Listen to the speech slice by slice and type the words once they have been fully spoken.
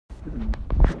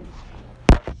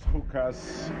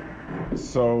Chukas.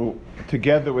 So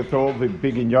together with all the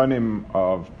big inyanim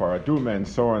of Paraduma and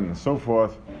so on and so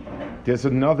forth, there's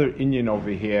another inyan over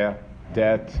here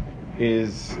that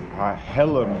is a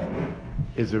helam,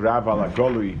 is a Rav al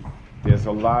Agolui. There's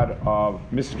a lot of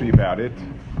mystery about it,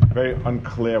 very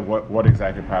unclear what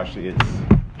exactly Pasha is.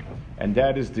 And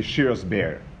that is the Shiras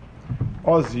Be'er.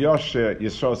 Oz Yoshe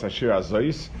Yisros Ashir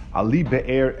Azois, Ali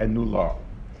Be'er and Nula.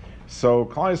 So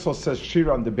Klal Yisrael says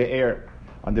Shira on the Be'er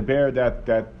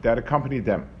that accompanied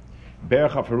them. Be'er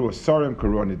Chafaru Asarim,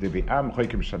 Koroni Debi'am,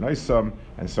 Choikim Shanoisam,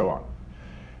 and so on.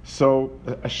 So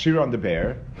a Shira on the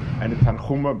Be'er, and the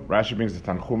Tanchuma, Rashi brings the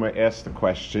Tanchuma, asks the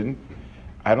question,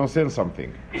 I don't understand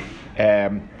something.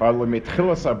 The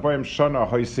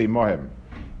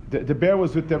bear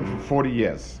was with them for 40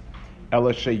 years. So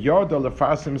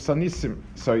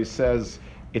he says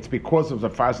it's because of the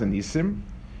Fas and Nisim.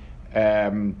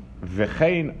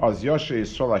 V'chein az Yoshe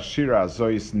Yisrael Ashira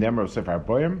Azois Nemer Sefer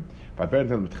Boyim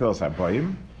V'aberden L'Tchilas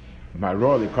Aboyim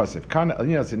Ma'ror L'Kosef Kana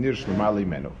Alina Zenir Shlomali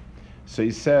Menu. So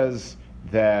he says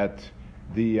that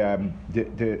the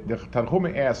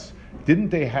Tanchuma asks,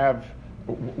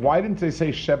 why didn't they say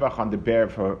Shevach on the bear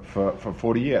for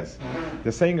 40 years?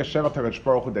 They're saying a Shevach HaKadosh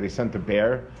Baruch Hu that he sent a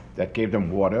bear that gave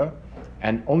them water,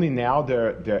 and only now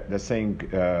they're saying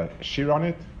Shir on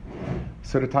it.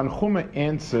 So the Tanchuma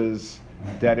answers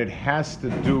that it has to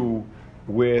do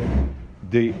with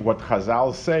what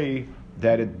Chazal say,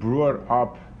 that it brought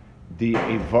up the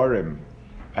Evarim.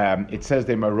 It says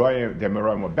the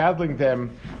Meroim were battling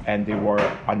them, and they were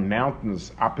on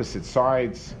mountains, opposite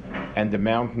sides, and the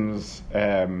mountains,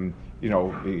 they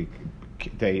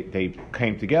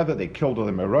came together, they killed all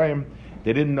the Meroim.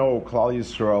 They didn't know Klal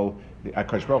Yisrael.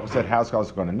 HaKadosh Baruch Hu said, how's God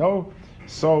going to know?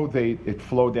 So it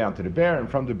flowed down to the bear, and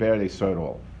from the bear they saw it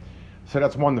all. So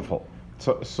that's wonderful.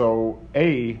 So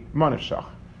Manashach.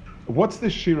 What's the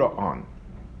Shira on?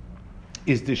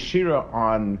 Is the Shira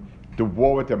on the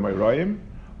war with the Meroim,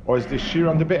 or is the Shira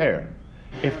on the Be'er?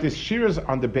 If the Shira is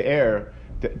on the Be'er,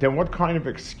 then what kind of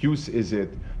excuse is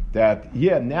it that,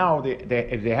 now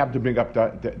they have to bring up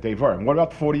the Evarim? What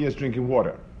about 40 years drinking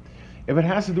water? If it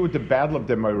has to do with the battle of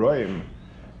the Meroim,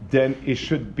 then it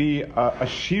should be a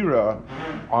Shira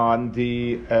on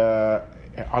the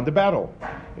battle.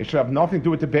 It should have nothing to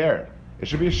do with the Be'er. It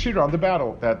should be a Shira on the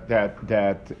battle that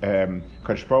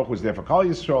Kadosh Baruch Hu is there for Klal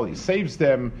Yisrael. He saves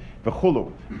them.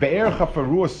 V'chulu be'er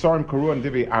chafaru asarim karu and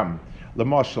divi am.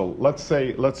 Lamashal.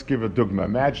 Let's give a dogma.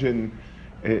 Imagine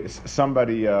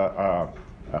somebody, a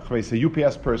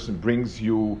UPS person brings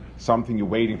you something you're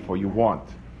waiting for, you want.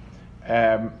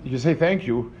 You say thank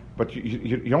you, but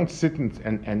you don't sit and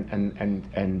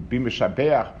be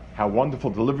mishabeach how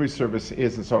wonderful delivery service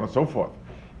is, and so on and so forth.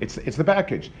 It's the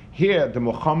package. Here, the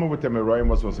Muhammad with the Meroim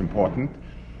was important.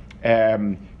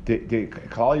 The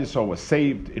Klal Yisrael was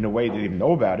saved in a way they didn't even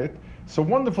know about it. So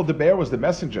wonderful, the bear was the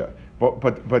messenger.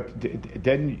 But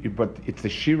it's the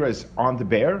Shira is on the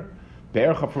bear.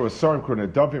 Be'er chafur asarim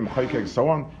kurnadavim chayke, so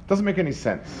on. Doesn't make any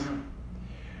sense.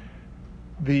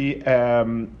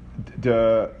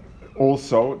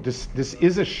 Also this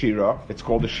is a Shira. It's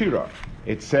called a Shira.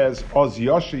 It says Oz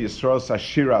Yoshe Yisrael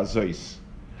Ashira Azois.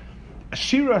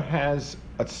 Shira has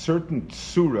a certain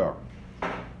surah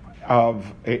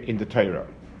in the Torah.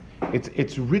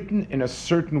 It's written in a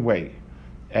certain way.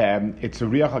 It's a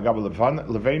Riach Hagab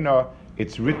Levena.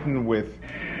 It's written with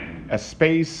a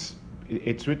space.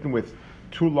 It's written with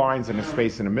 2 lines and a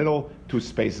space in the middle, 2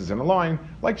 spaces in a line.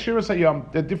 Like Shira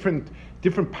Sayam, there are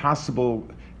different possible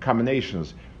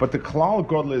combinations. But the Klal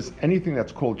Godel is anything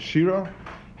that's called Shira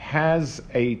has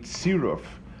a tziruf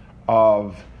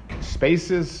of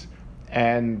spaces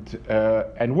and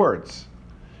words.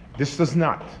 This does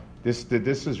not.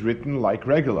 This is written like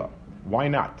regular. Why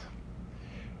not?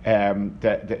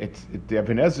 The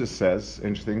Ibn Ezra says,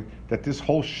 interesting, that this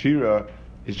whole Shira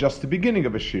is just the beginning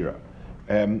of a Shira.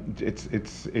 He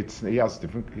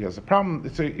has a problem.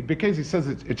 Because he says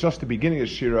it's just the beginning of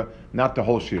Shira, not the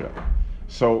whole Shira.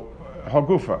 So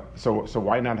Hagufa. So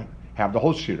why not have the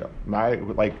whole Shira?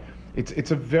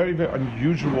 It's a very, very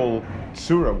unusual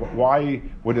surah. Why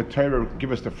would the Torah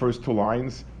give us the first 2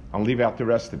 lines and leave out the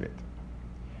rest of it?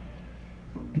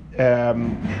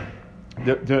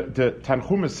 The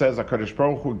Tanchuma says HaKadosh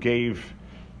Baruch Hu gave,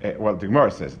 the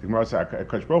Gemara says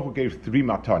HaKadosh Baruch Hu gave 3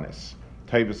 matanis,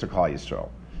 Tovos to Klal Yisrael.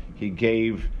 He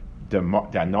gave the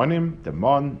Anonim, the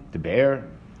Mon, the Be'er.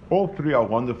 All 3 are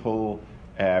wonderful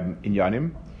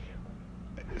inyanim.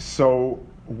 So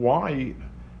why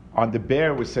on the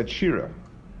bear we said Shira?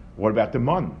 What about the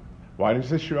Mon? Why didn't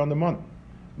you say Shira on the Mon?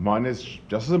 Mon is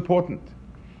just as important.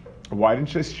 Why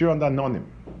didn't you say Shira on the Anonim?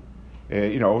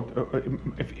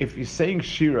 If you're saying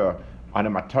Shira on a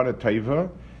Matana Taiva,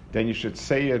 then you should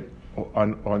say it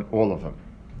on all of them.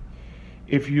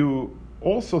 If you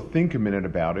also think a minute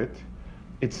about it,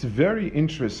 it's very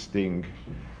interesting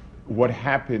what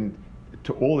happened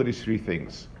to all of these three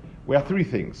things. We have three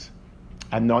things: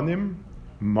 Anonim,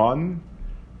 Mon,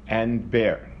 and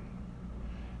Bear.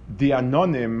 The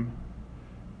Anonim,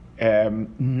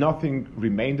 nothing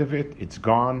remained of it. It's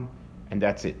gone, and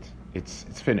that's it.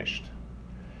 It's finished.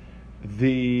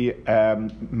 The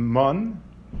Mon,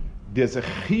 there's a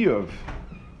chiyuv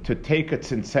to take a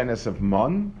tzintzenes of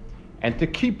Mon and to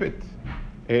keep it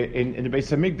in the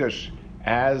Beis Hamikdash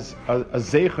as a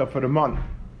zeicha for the Mon.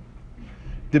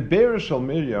 The Be'er Shel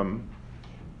Miriam,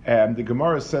 the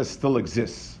Gemara says, still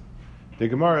exists. The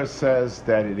Gemara says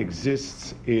that it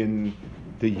exists in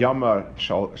the Yama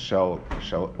Shel.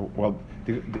 Well,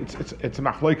 it's a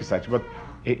machloikas actually, but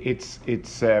it's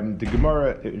the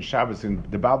Gemara in Shabbos in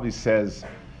the Babli says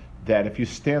that if you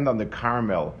stand on the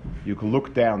Carmel, you can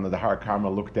look down on the Har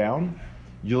Carmel, look down,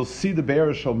 you'll see the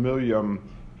Be'er Shel Miriam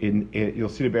you'll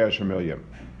see the Be'er Shel Miriam,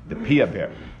 the Pia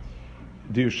Be'er.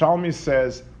 The Yerushalmi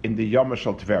says in the Yama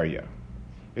Shel Tveria.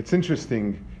 It's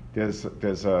interesting. There's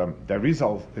the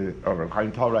Rizal, or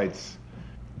Chaim Tal writes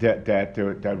that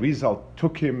the Rizal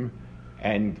took him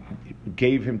and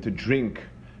gave him to drink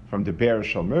from the Be'er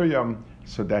Shel Miriam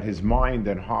so that his mind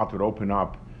and heart would open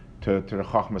up to the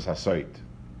Chachmas HaSoit.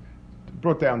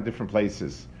 Brought down different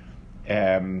places.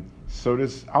 So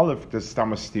there's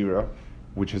Stamastira,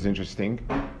 which is interesting.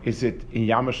 Is it in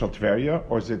Yama Shel Tveria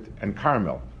or is it in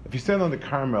Carmel? If you stand on the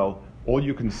Carmel, all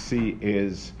you can see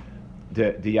is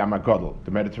the Yam HaGadol,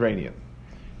 the Mediterranean.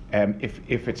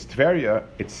 If it's Tveria,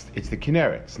 it's the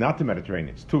Kinneret. It's not the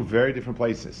Mediterranean. It's two very different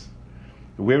places.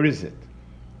 Where is it?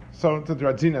 So the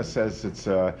Radzina says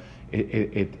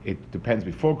it depends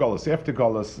before Golos, after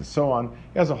Golos, and so on.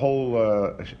 It has a whole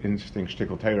interesting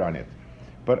shtickle Torah on it.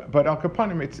 But Al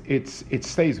Kapanim, it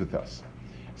stays with us.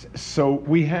 So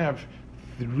we have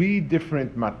three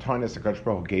different matanos HaKadosh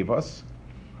Baruch Hu gave us.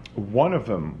 One of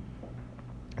them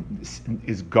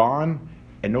is gone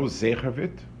and no zecher of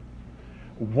it.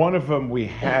 One of them we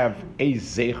have a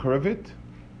zecher of it.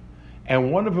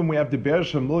 And one of them we have the Be'er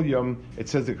Shel Miriam. It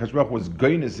says that Kadosh Baruch Hu was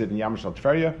goynezid in Yam Shel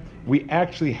Tveria. We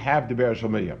actually have the Be'er Shel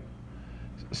Miriam.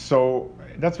 So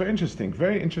that's very interesting.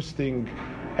 Very interesting,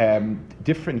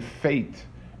 different fate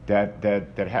that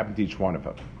happened to each one of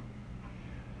them.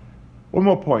 One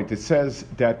more point. It says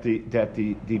that the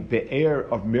Be'er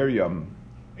of Miriam.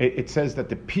 It says that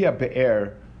the Pia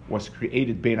Be'er was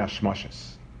created Bein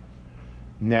Hashmashas.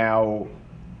 Now,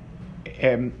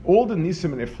 all the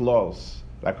Nisim and Iflos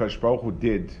that Kadosh Baruch Hu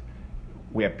did,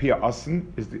 where Pia Asen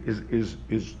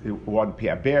is one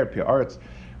Pia Be'er, Pia Aretz.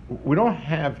 We don't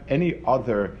have any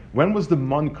other. When was the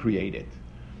Mon created?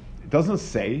 It doesn't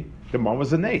say. The Mon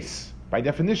was a Nes, by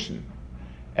definition.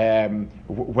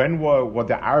 When were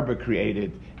the Arba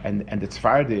created and the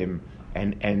Tzfardim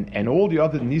and all the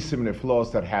other Nisim and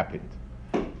Iflos that happened?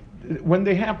 When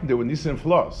they happened, there were Nisim and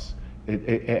Iflos.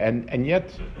 And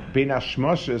yet, Bein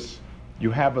Hashmashas,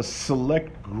 you have a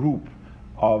select group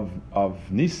of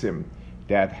Nisim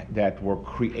that were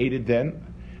created then.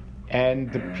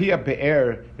 And the Pia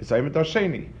Be'er is Aymet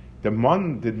Asheni. The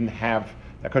Mon didn't have,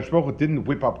 the Kadosh Baruch Hu didn't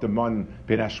whip up the Mon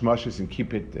Bein Hashmashas and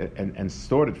keep it and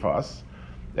stored it for us.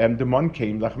 The Mon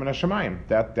came Lechem and Hashemayim.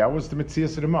 That was the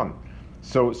Metzias of the Mon.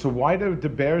 So why the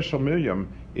Be'er Shel Miriam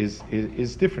is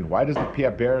different? Why does the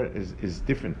Pia Be'er is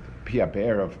different? Pia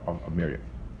Be'er of Miriam.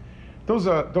 Those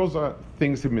are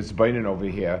things that Mizbainin over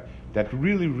here that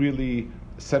really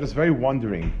set us very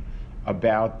wondering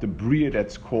about the Bria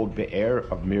that's called Be'er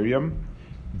of Miriam,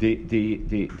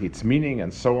 its meaning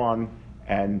and so on.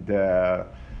 And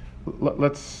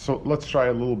let's try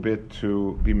a little bit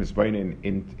to be Mizbainin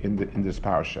in this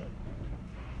parasha.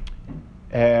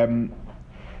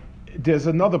 There's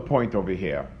another point over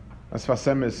here. As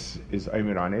Fasem is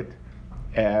aiming on it.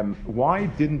 Why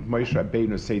didn't Moshe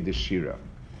Rabbeinu say the Shira?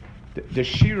 The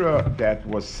Shira that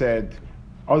was said,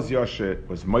 Oz Yoshe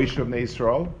was Moshe of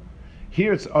Yisrael.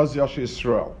 Here it's Oz Yoshe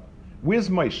Yisrael. Where's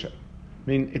Moshe? I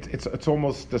mean, it's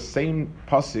almost the same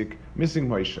pasuk missing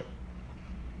Moshe.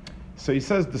 So he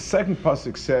says the second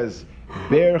pasuk says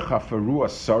Be'er Chafaru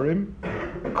Asarim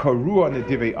Karu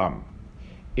Nedivei Am.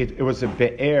 It was a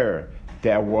be'er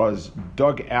that was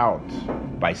dug out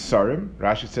by Sarim.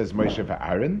 Rashi says Moshe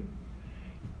v'Aaron.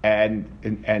 And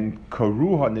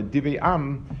Karuha Nedivei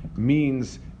Am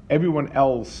means everyone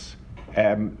else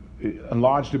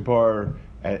enlarged the bar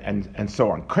and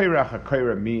so on. Kairach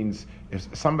HaKaira means if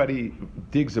somebody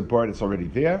digs a bar that's already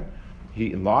there,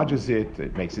 he enlarges it,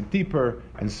 it makes it deeper,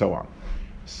 and so on.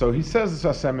 So he says,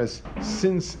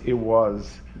 since they were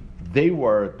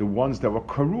the ones that were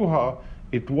Karuha,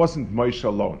 it wasn't Moshe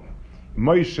alone.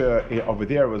 Moshe over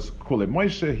there was Kule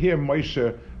Moshe, here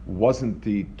Moshe wasn't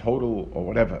the total or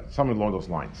whatever, something along those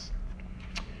lines.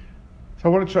 So I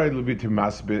want to try a little bit to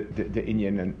master the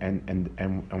Indian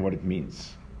and what it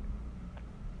means.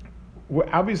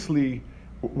 Obviously,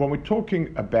 when we're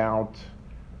talking about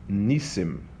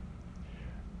Nisim,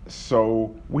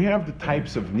 so we have the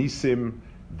types of Nisim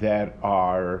that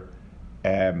are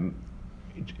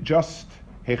just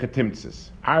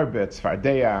Hechetimtzes, Arbe,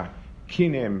 Tzvardeya,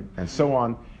 Kinim, and so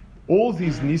on. All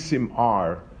these Nisim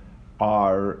are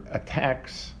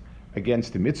attacks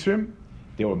against the Mitzrim.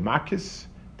 They were Makis.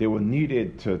 They were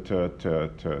needed to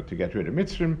get rid of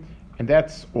Mitzrim, and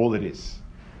that's all it is.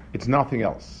 It's nothing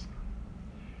else.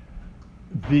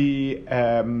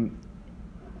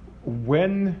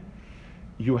 When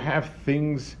you have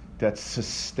things that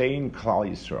sustain Klal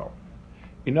Yisrael,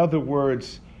 in other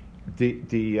words, the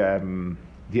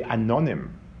Anonim,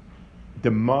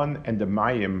 the Man and the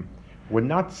Mayim, were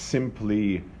not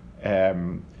simply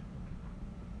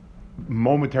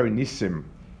momentary nisim,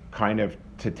 kind of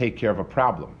to take care of a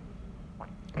problem.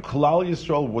 Klal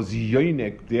Yisrael was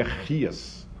yonik the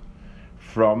chiyas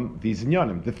from these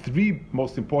inyanim. The three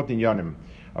most important inyanim,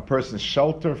 a person's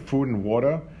shelter, food, and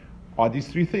water, are these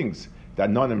three things. The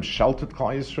Anonim sheltered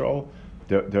Klal Yisrael,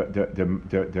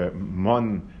 the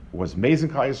Man was mazing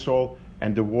Klal Yisrael,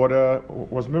 and the water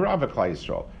was Mirava Klal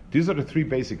Yisrael. These are the three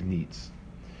basic needs.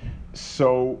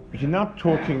 So you're not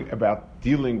talking about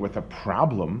dealing with a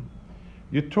problem,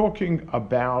 you're talking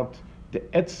about the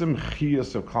etzem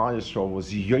chiyus of Klal Yisrael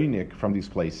was yonik from these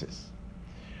places.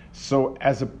 So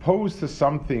as opposed to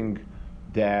something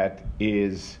that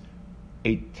is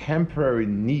a temporary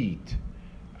need,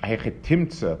 a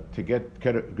hechetimtza to get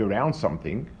around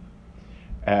something,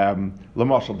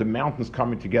 Lamashal, the mountains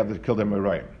coming together to kill the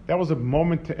Merayim. That was a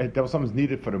moment, that was something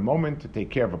needed for the moment to take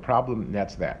care of a problem, and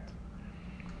that's that.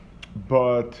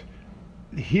 But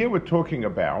here we're talking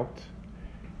about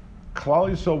Klal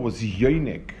Yisrael was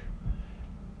yonik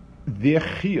their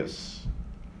chiyus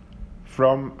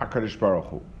from HaKadosh Baruch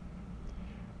Hu.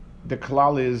 The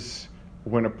klal is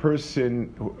when a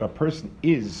person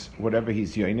is whatever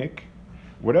he's yonik,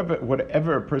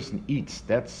 whatever a person eats,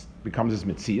 that becomes his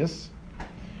mitzias.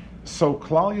 So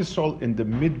Klal Yisrael in the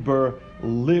Midbar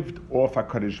lived off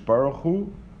HaKadosh Baruch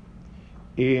Hu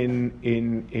in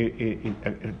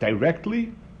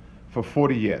directly for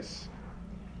 40 years,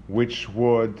 which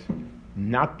would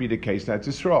not be the case in Eretz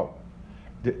Yisrael.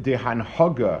 The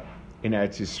Hanhaga in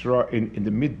Eretz Yisrael, in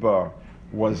the Midbar,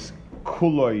 was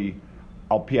Kuloi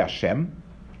al Pi Hashem,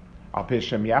 al Pi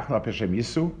Hashem Yachna, al Pi Hashem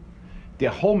Yisu. The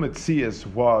whole Metzias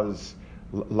was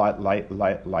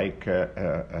like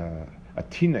a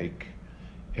teenage,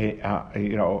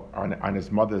 on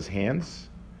his mother's hands.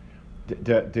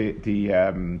 That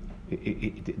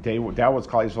was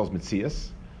Klal Yisrael's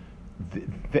Metzias.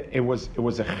 It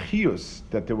was a chiyus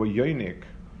that they were yonik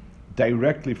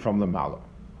directly from the Mala.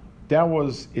 That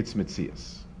was its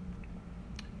Metzias.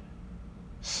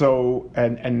 So,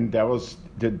 and that was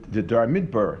the Dar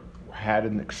Midbar had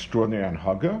an extraordinary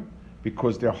anhaga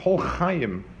because their whole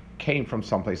chayim came from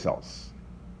someplace else.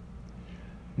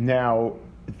 Now,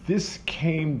 this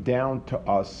came down to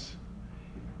us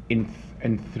in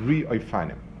three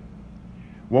oifanim.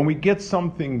 When we get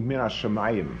something min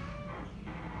hashamayim,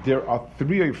 there are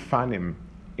three oifanim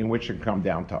in which it come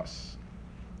down to us.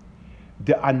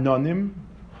 The anonim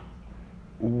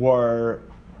were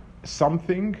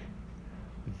something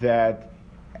that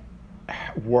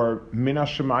were min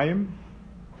hashamayim,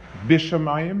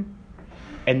 bishamayim,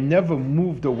 and never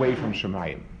moved away from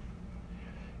shamayim.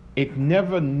 It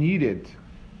never needed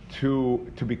to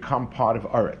become part of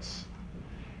Eretz.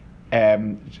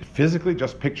 Physically,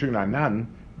 just picturing Anan,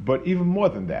 but even more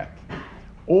than that.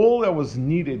 All that was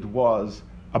needed was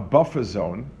a buffer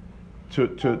zone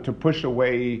to push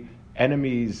away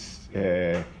enemies,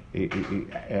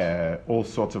 all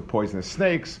sorts of poisonous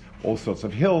snakes, all sorts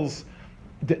of hills.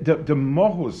 The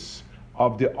mohus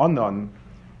of the Anan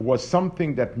was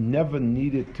something that never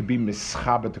needed to be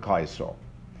mischaber to Klal Yisrael.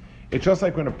 It's just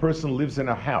like when a person lives in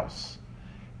a house.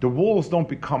 The walls don't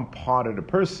become part of the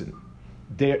person.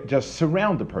 They just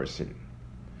surround the person.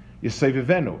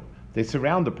 Yisevivenu. They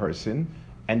surround the person,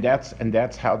 and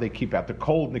that's how they keep out the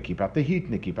cold, and they keep out the heat,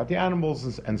 and they keep out the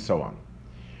animals, and so on.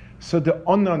 So the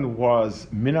Onan was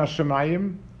min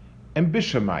hashamayim and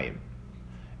bishamayim.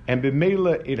 And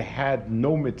b'meila it had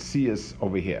no mitzias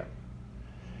over here.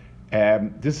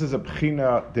 This is a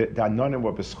b'china, the Anonim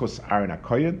were b'schus Aaron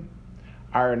HaKoyen.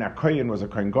 Aaron HaKoyen was a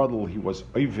Kohen Gadol. He was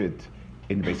ovid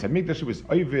in the Beis Hamikdash, he was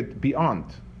Ovid beyond.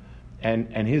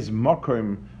 And his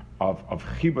makom of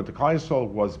Chibur to Klal Yisrael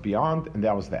was beyond, and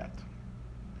that was that.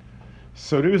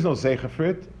 So there is no Zeicha for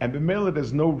it, and b'meila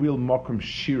there's no real makom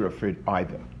shira for it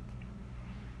either.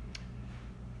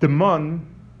 The man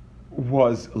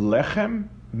was lechem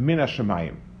min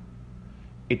hashamayim.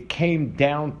 It came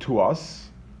down to us,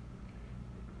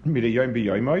 midayom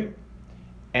b'yomoy,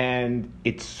 and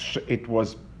it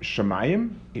was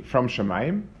shamayim, from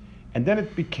shamayim, and then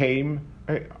it became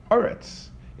oretz.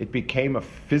 It became a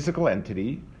physical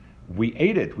entity. We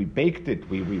ate it, we baked it,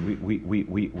 we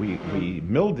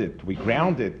milled it, we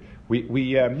ground it, we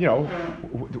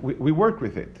worked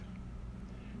with it.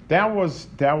 That was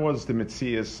the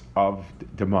Metzias of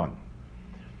the man.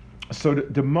 So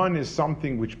the man is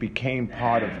something which became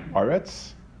part of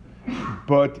Aretz,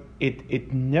 but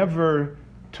it never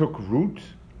took root.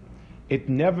 It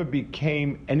never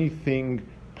became anything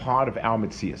part of our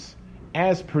Metzias,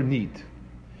 as per need.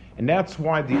 And that's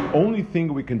why the only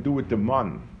thing we can do with the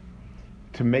man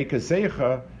to make a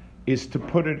zeicha is to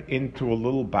put it into a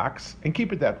little box and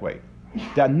keep it that way.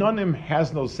 The anonim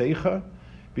has no zeicha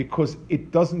because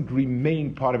it doesn't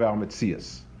remain part of our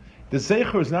metzias. The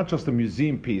zeicha is not just a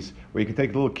museum piece where you can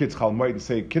take little kids chalmoid and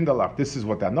say, Kinderlach, this is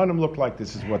what the anonim look like,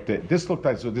 this is what this looked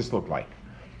like, so this looked like.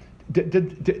 The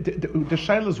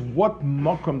shaila is, what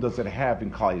makom does it have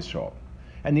in Klal Yisrael?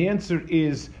 And the answer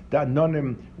is the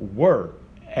anonim were,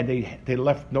 and they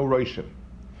left no roshim,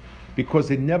 because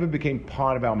they never became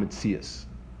part of our metzias.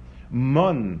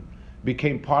 Man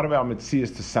became part of our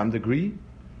metzias to some degree,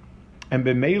 and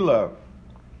b'meila,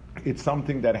 it's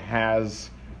something that has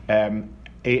a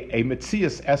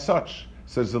metzias as such.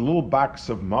 So there's a little box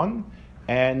of man,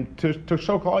 and to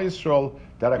show Klal Yisrael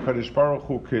that HaKadosh Baruch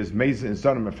Hu is mezeh and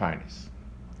zonim mefaynis.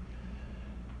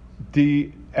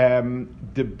 The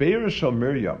Be'er Shel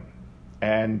Miriam,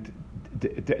 and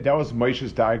that was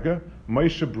Moshe's darga.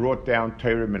 Moshe brought down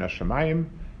Torah min hashamayim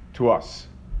to us.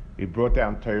 He brought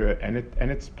down Torah,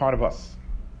 and it's part of us.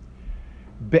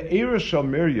 Be'er Shel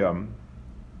Miriam,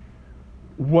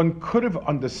 one could have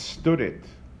understood it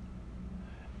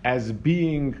as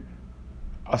being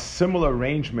a similar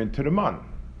arrangement to the man.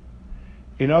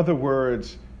 In other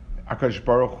words, HaKadosh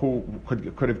Baruch Hu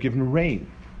could have given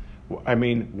rain. I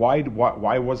mean, why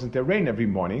wasn't there rain every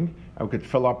morning? And we could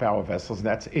fill up our vessels, and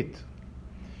that's it.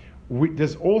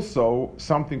 There's also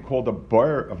something called a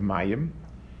bar of mayim,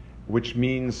 which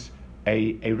means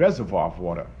a reservoir of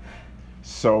water.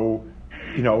 So,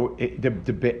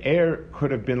 the be'er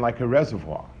could have been like a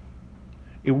reservoir.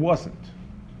 It wasn't.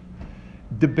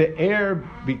 The be'er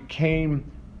became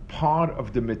part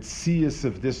of the metzias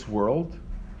of this world.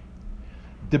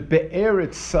 The be'er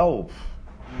itself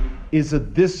is a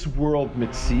this world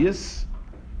metzias,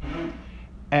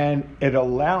 and it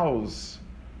allows,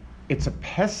 it's a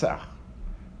Pesach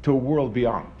to a world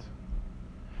beyond.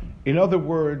 In other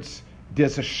words,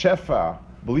 there's a shefa,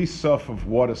 b'li of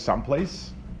water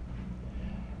someplace,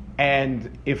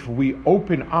 and if we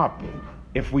open up,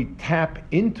 if we tap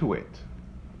into it,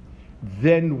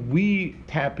 then we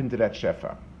tap into that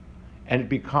shefa, and it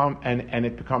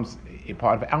becomes a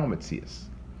part of our metzias.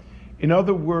 In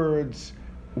other words,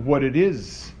 what it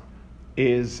is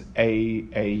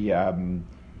a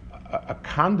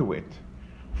conduit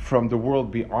from the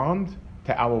world beyond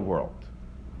to our world.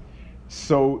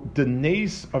 So the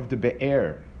nace of the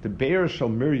Be'er Shel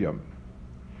Miriam,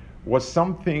 was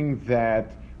something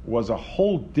that was a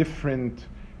whole different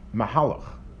mahalach.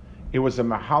 It was a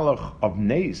mahalach of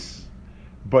nace,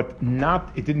 but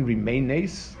it didn't remain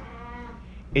nace.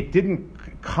 It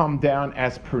didn't come down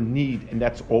as per need, and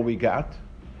that's all we got.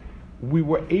 We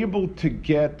were able to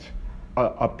get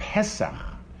a Pesach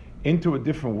into a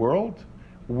different world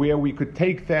where we could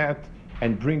take that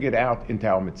and bring it out into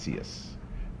our metzias.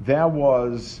 That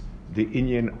was the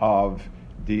inyan of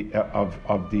the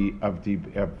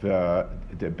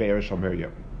Be'er Shel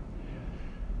Miriam.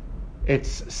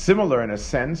 It's similar in a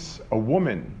sense. A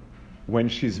woman, when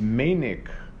she's menik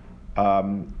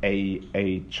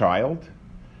a child,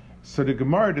 so the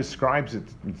Gemara describes it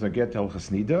in Zaget El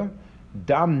Chasnida,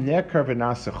 dam nekar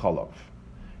v'naseh chalav,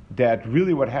 that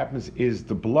really what happens is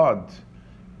the blood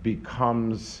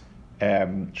becomes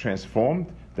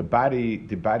transformed. The body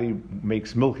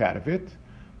makes milk out of it,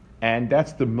 and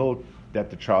that's the milk that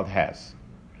the child has.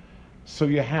 So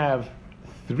you have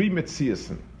three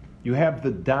metzias. You have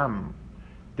the dam,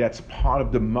 that's part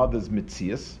of the mother's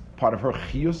metzias, part of her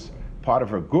chiyus, part of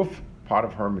her guf, part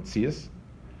of her metzias.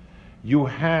 You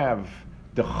have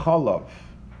the chalav,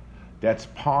 that's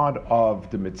part of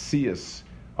the metzias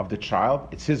of the child.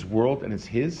 It's his world and it's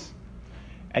his.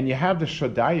 And you have the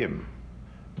shodayim,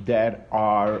 that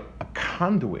are a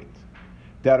conduit,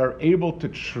 that are able to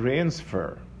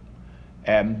transfer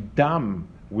dam,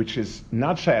 which is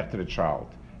not shaykh to the child,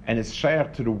 and is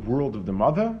shaykh to the world of the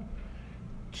mother,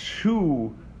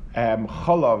 to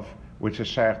chalav, which is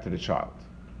shaykh to the child.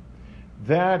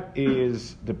 That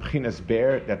is the B'chinas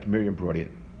Bear that Miriam brought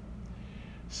in.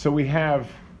 So we have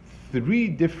three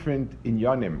different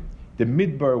inyanim. The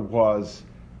Midbar was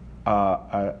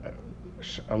a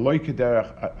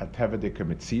loikederach, a tevadika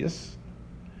mitzias.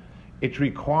 It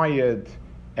required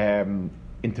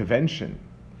intervention.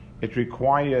 It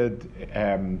required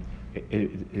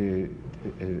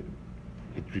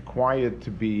it required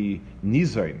to be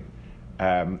nizoin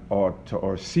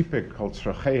or sipek called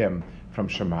tzracheim from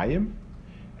Shemayim,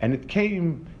 and it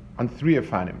came on three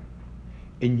afanim.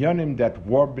 In Yonim that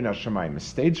were bin Shemayim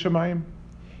stayed Shemayim,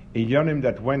 in Yonim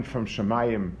that went from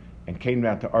Shemayim and came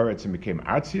down to Eretz and became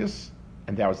Artzius,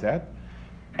 and that was that,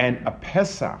 and a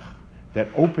Pesach that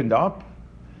opened up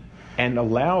and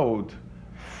allowed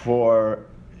for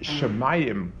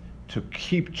Shemayim to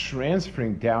keep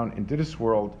transferring down into this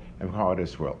world and come out of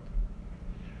this world.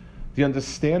 The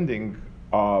understanding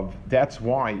of that's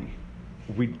why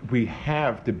we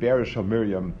have the Beresh of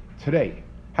Miriam today.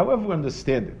 However we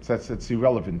understand it, that's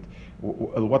irrelevant,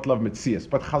 what love mitzias.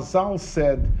 But Chazal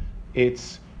said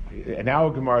it's, in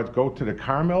our Gemara, go to the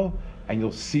Carmel and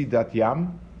you'll see that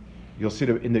Yam. You'll see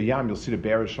in the Yam, you'll see the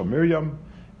Beresh of Miriam.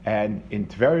 And in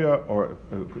Tveria, or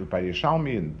by the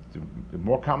Yishalmi, and the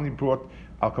more commonly brought,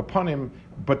 Al Kapanim,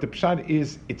 but the Pshat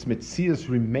is, its Metzias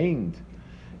remained,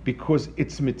 because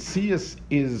its Metzias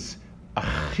is a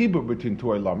chibur between two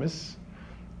Olamis,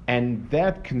 and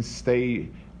that can stay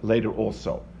later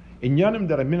also. In Yonim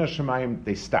that are Min HaShemayim,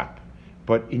 they stop,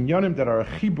 but in Yonim that are a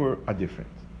chibur are different.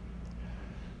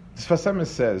 The Sfas Emes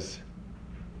says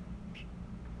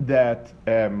that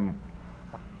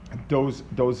those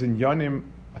in Yonim,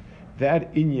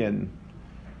 that inyan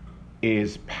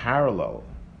is parallel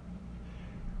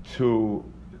to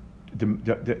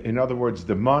in other words,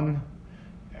 the man,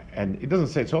 and it doesn't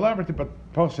say it's so elaborate, but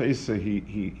Posa Issa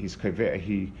he's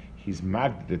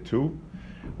mad the two.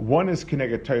 One is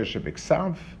Keneged Torah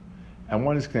Shebiksav, and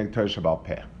one is Keneged Torah Shebal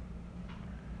Peh.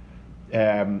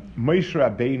 Moshe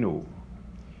Rabbeinu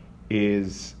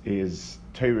is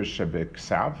Torah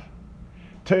Shebiksav.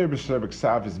 Torah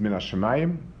Shebiksav is Min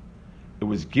HaShemayim. It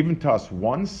was given to us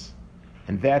once,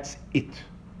 and that's it.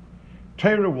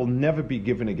 Torah will never be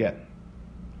given again.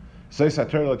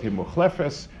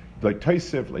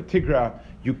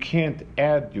 You can't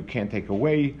add, you can't take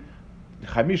away.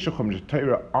 Chamisha Chumrei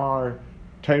Torah are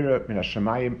Torah min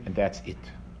HaShemayim, and that's it.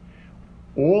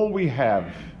 All we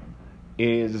have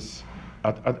is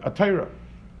a Torah,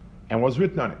 and what's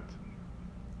written on it.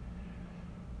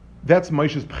 That's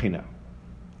Moshe's Bechina.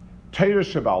 Torah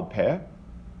Shebal Peh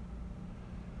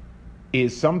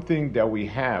is something that we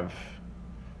have,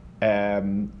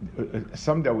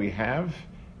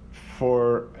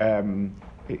 for Netzach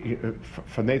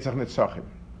Netzachim.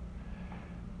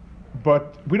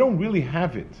 But we don't really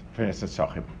have it for Netzach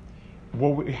Netzachim.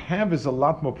 What we have is a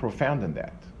lot more profound than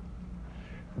that.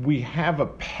 We have a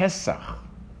Pesach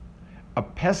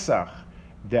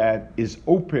that is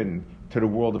open to the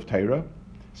world of Torah.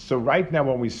 So right now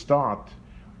when we start,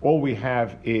 all we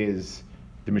have is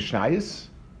the Mishnayos,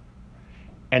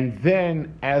 and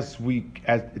then as we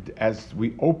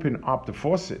open up the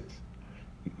faucet,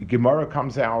 Gemara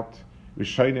comes out,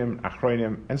 Rishonim,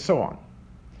 Achronim, and so on.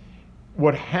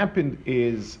 What happened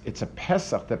is it's a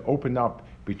Pesach that opened up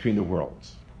between the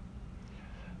worlds.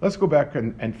 Let's go back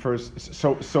and first.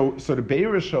 So the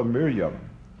Be'erish of Miriam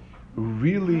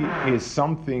really is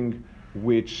something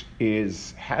which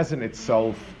has in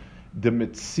itself the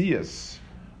Metzias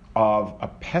of a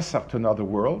Pesach to another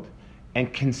world, and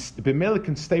B'mele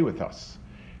can stay with us.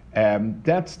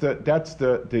 That's the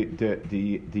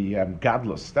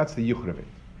gadlus. That's the yichud of it.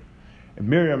 And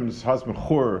Miriam's husband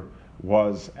Chur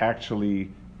was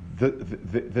actually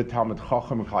the Talmud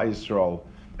Chacham of Klal Yisrael.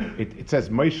 It says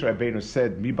Moshe Rabbeinu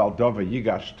said Mi Baldova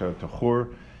Yigash to Chur.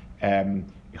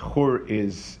 Chur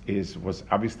was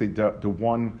obviously the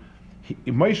one.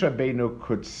 Moshe Rabbeinu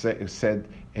could said,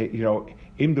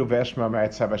 Imdu Veshma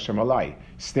Ma'at Sav Hashem Alai.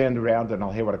 Stand around and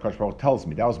I'll hear what HaKadosh Baruch Hu tells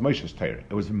me. That was Moshe's Torah.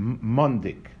 It was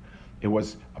mundik. It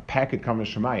was a packet coming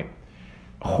from Shemayim.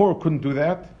 Chur couldn't do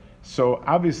that. So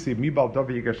obviously, Mibal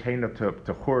Davi Yigash Heina to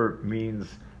Chur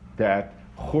means that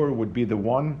Chur would be the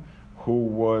one who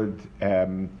would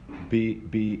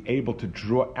be able to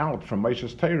draw out from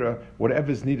Moshe's Torah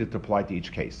whatever is needed to apply to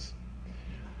each case.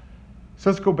 So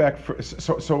let's go back.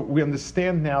 So we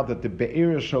understand now that the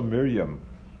Be'erish of Miriam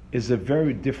is a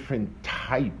very different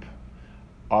type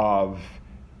of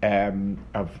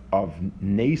of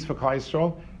Nes for Klal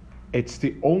Yisrael. It's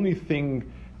the only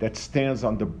thing that stands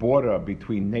on the border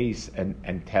between Nes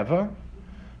and Teva,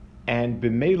 and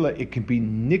b'meila it can be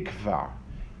nikva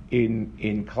in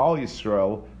Klal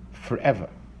Yisrael forever.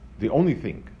 The only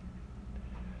thing.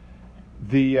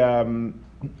 The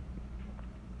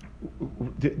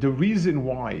reason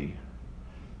why.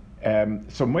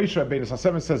 So Moshe Rabbeinu,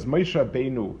 Sasseven says Moshe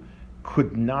Rabbeinu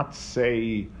could not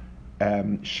say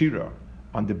Shira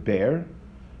on the bear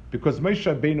because Moshe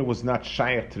Rabbeinu was not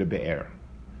shaykh to the bear.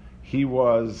 He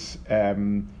was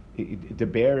the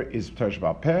bear is Torah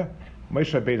Sheba'al Peh.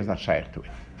 Moshe Rabbeinu is not shaykh to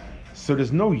it. So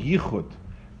there's no yichud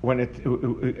when it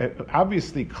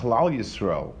obviously Klal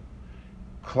Yisrael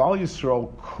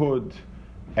could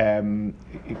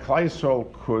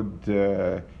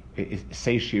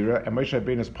say Shira, and Moshe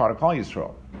Rabbeinu is part of Klal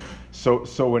Yisrael.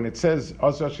 So when it says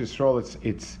Azaz Yisrael,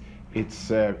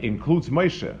 it's includes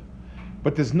Moshe,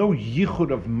 but there's no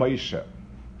yichud of Moshe.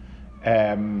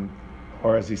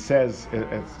 Or as he says,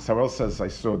 as Sarel says, I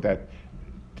saw that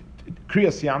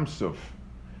Kriyas Yamsuf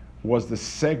was the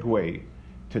segue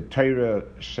to Torah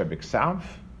Shebiksav,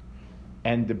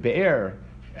 and the Be'er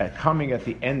coming at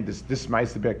the end, this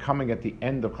Ma'aser Be'er coming at the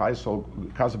end of Klal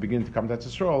Yisrael beginning to come to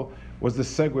Yisrael, was the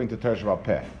segue into Torah Sheba'al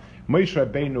Peh. Moshe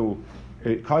Rabbeinu,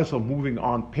 Klal Yisrael moving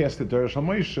on past the Torah Shel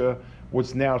Moshe,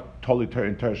 was now totally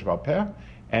in Torah Sheba'al Peh,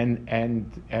 and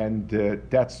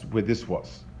that's where this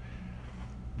was.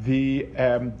 The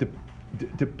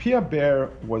Pia Bear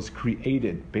was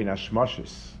created Ben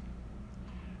Hashmashis.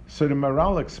 So the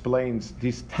Maral explains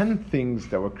these 10 things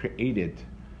that were created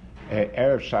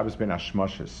Erev Shabbos Ben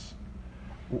Hashmashis.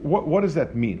 What does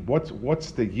that mean? What's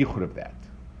the yichud of that?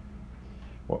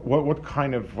 What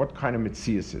kind of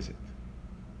mitzias is it?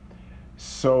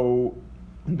 So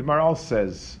the Maral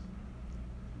says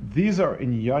these are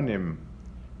inyanim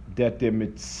that the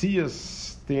mitzias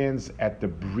stands at the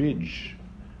bridge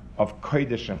of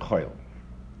Kodesh and Choil.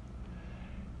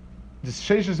 The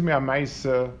Sheishes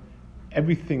Me'amaisa,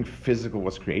 everything physical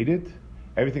was created.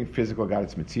 Everything physical got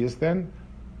its mitzias then,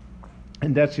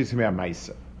 and that's Sheishes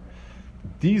Me'amaisa.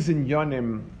 These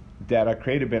inyanim that are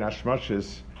created Ben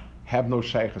Hashmashis have no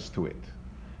shaykhs to it.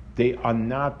 They are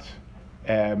not.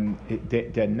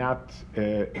 They're not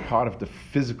part of the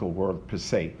physical world per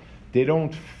se. They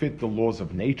don't fit the laws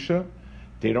of nature.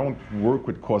 They don't work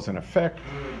with cause and effect.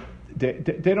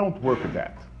 They don't work with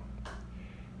that.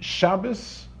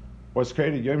 Shabbos was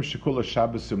created Yom Shekula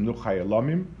Shabbos Umnucha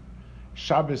Elamim.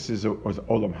 Shabbos was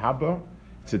Olam Haba.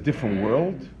 It's a different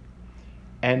world,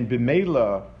 and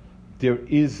b'meila there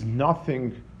is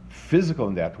nothing physical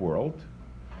in that world,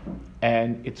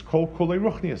 and it's called Kulei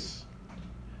Ruchnius.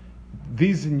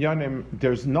 These inyanim,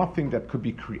 there's nothing that could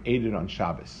be created on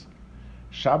Shabbos.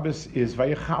 Shabbos is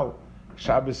Vayechal.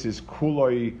 Shabbos is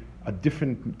Kuloi, a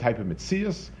different type of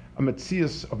Metzias, a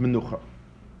Metzias of Menucha.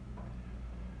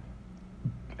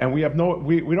 And we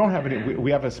don't have any,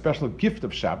 we have a special gift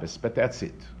of Shabbos, but that's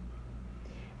it.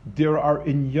 There are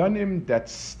inyanim that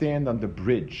stand on the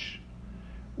bridge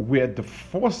where the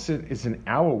faucet is in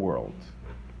our world,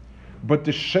 but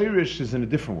the sheirish is in a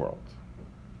different world.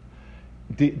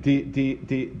 We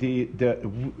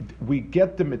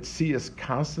get the Metzias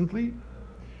constantly,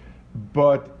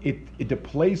 but the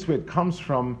place where it comes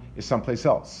from is someplace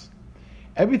else.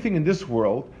 Everything in this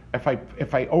world, if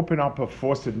I open up a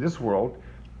faucet in this world,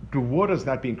 the water is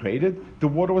not being created. The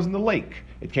water was in the lake.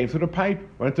 It came through the pipe,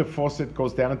 went into the faucet,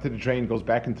 goes down into the drain, goes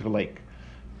back into the lake.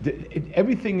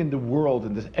 Everything in the world,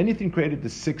 and anything created the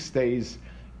 6 days,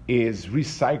 is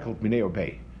recycled minei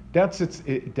obey. That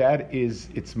is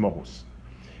its mohus.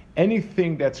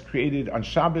 Anything that's created on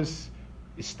Shabbos,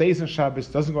 it stays on Shabbos,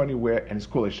 doesn't go anywhere, and it's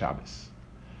Kulei Shabbos.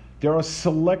 There are a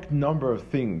select number of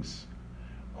things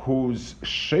whose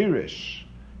sheirish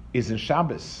is in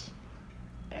Shabbos,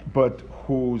 but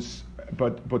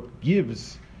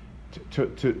gives to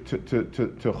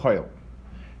Choil.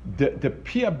 The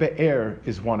Pia Be'er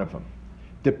is one of them.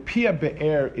 The Pia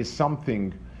Be'er is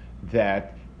something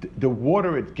that the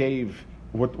water it gave.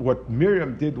 What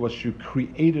Miriam did was she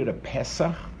created a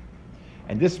Pesach,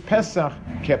 and this Pesach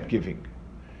kept giving.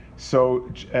 So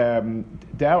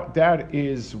that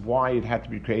is why it had to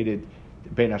be created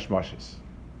Ben Hashmashis.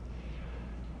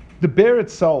 The bear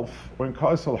itself, when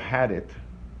Klal Yisrael had it,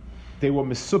 they were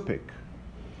mesupik.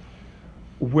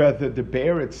 Whether the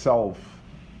bear itself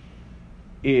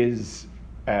is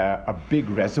a big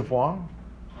reservoir,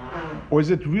 or is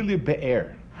it really a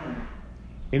be'er?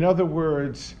 In other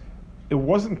words, it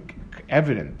wasn't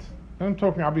evident. I'm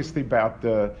talking obviously about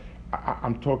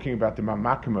I'm talking about the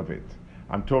mamakim of it.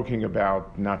 I'm talking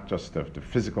about not just the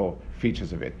physical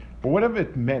features of it, but whatever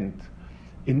it meant,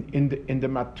 in the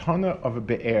matana of a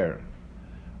be'er,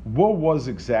 what was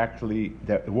exactly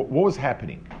that? What was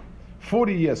happening?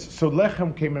 40 years. So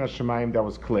lechem came in Hashemayim. That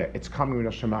was clear. It's coming in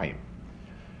Hashemayim.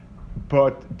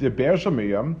 But the Be'er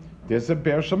Shemiyam, there's a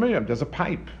Be'er Shemiyam. There's a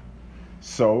pipe.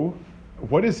 So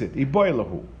what is it?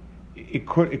 Iboilahu. It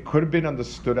could have been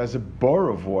understood as a bore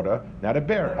of water, not a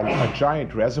bear, a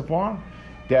giant reservoir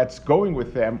that's going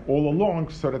with them all along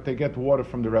so that they get water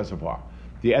from the reservoir.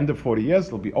 The end of 40 years,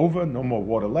 it'll be over, no more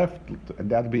water left, and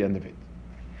that'll be the end of it.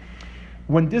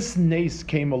 When this nace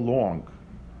came along,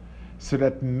 so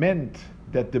that meant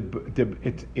that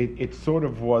it sort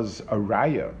of was a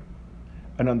raya,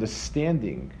 an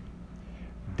understanding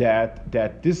that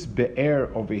this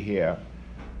be'er over here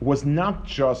was not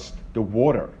just the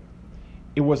water.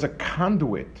 It was a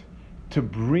conduit to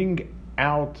bring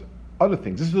out other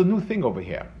things. This is a new thing over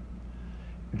here.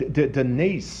 The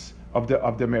nace of the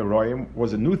Meroim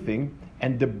was a new thing,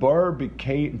 and the bar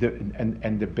became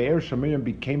and the Be'er Shemiyam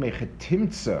became a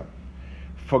chetimtza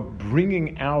for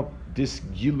bringing out this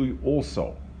gilui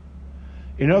also.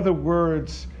 In other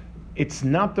words, it's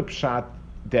not the pshat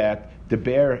that the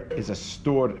bear is a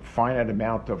stored finite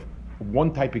amount of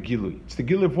one type of gilui. It's the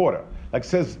gilui of water. Like it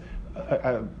says,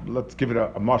 let's give it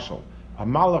a mashal. A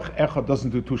malach echad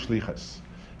doesn't do two shlichas.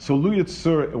 So Lu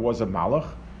Yitzur, it was a malach.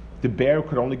 The bear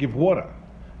could only give water.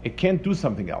 It can't do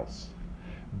something else.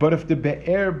 But if the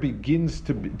be'er begins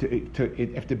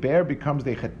if the be'er becomes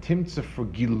the chetimtza for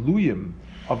giluyim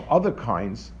of other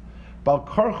kinds, bal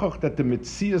karchach that the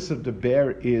mitzias of the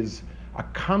bear is a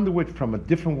conduit from a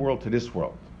different world to this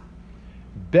world.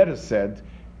 Better said,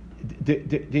 the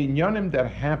inyanim that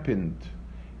happened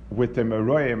with the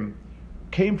Meroim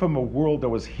came from a world that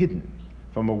was hidden,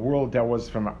 from a world that was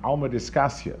from Alma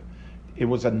Discasia. It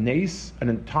was a nace, an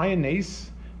entire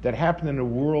nace that happened in a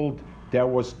world that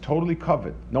was totally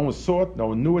covered. No one saw it, no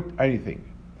one knew it, anything.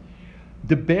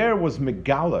 The bear was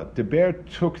Megala. The bear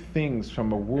took things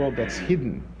from a world that's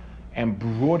hidden and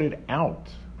brought it out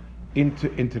into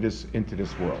this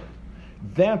world.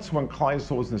 That's when Klal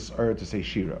Yisrael was in this earth to say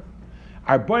Shira.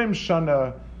 Arbaim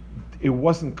Shana, it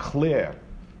wasn't clear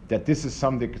that this is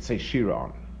something they could say Shira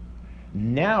on.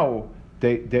 Now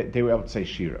they were able to say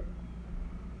Shira.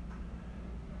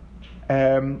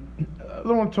 I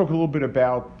want to talk a little bit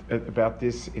about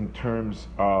this in terms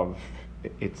of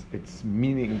its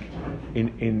meaning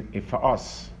in for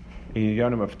us in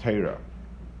Yonim of Torah.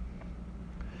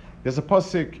 There's a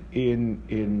pasuk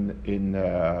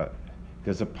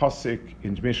there's a pasuk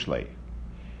in Mishlei.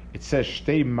 It says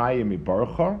Shtei mayim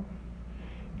mibarcha,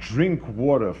 drink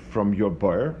water from your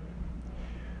bar,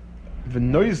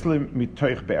 v'noizlim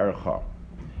mitoich be'ercha,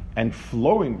 and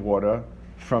flowing water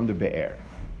from the be'er.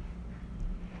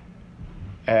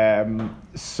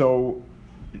 So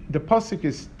the pasuk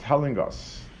is telling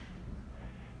us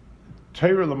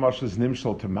Torah l'mashal is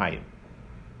nimshal to mayim.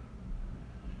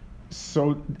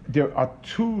 So there are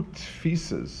two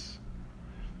tfisas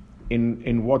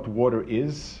in what water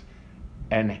is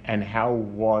and how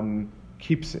one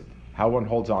keeps it, how one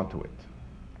holds on to it.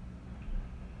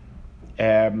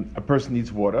 A person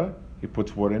needs water, he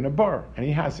puts water in a bar, and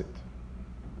he has it.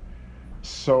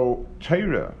 So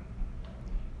Torah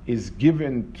is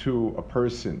given to a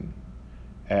person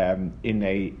in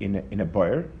a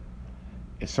bar.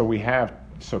 So we have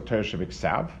Torah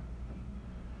Shabbat.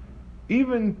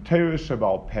 Even Torah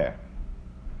Shabbat Peh.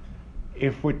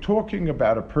 If we're talking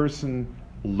about a person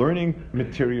learning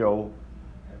material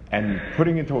and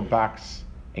putting it into a box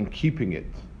and keeping it,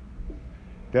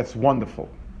 that's wonderful.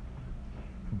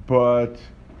 But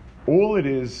all it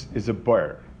is a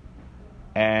bar,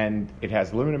 and it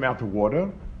has a limited amount of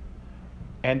water,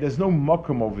 and there's no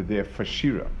makom over there for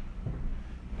shira.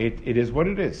 It is what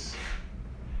it is.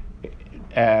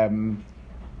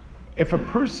 If a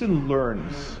person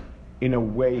learns in a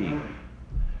way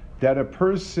that a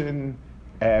person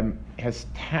has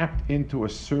tapped into a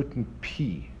certain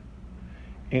P,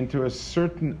 into a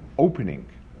certain opening,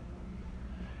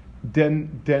 then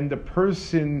the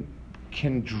person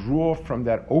can draw from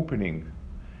that opening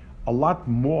a lot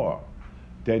more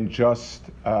than just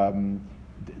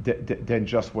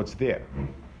what's there.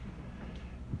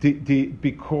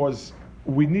 Because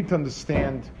we need to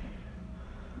understand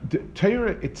the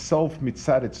Torah itself,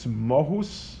 mitzad its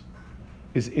mohus,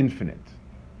 is infinite.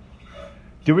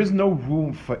 There is no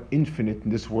room for infinite in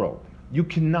this world. You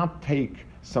cannot take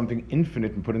something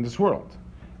infinite and put in this world.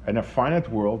 In a finite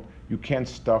world, you can't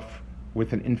stuff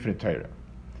with an infinite Torah.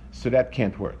 So that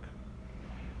can't work.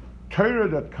 Torah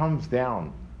that comes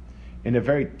down in a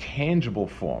very tangible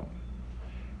form,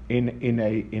 in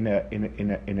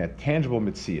a tangible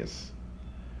mitzias,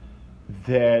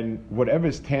 then whatever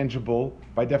is tangible,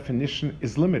 by definition,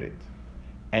 is limited.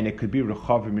 And it could be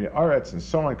Rechavim Aretz and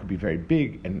so on, it could be very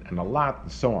big and a lot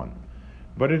and so on.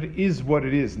 But it is what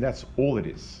it is, and that's all it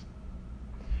is.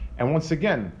 And once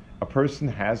again, a person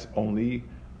has only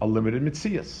a limited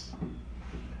mitzias.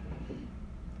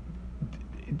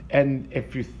 And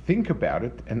if you think about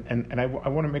it, and I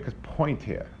want to make a point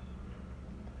here,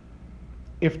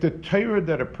 if the Torah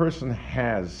that a person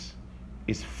has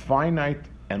is finite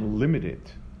and limited,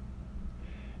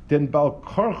 then Bal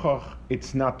Korchach,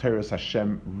 it's not Torah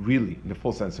Hashem really, in the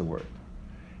full sense of the word.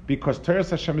 Because Torah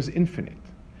Hashem is infinite.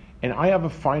 And I have a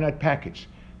finite package.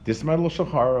 This is my Lashon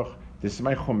Haruch, this is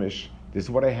my Chumash, this is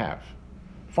what I have.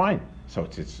 Fine. So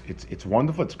it's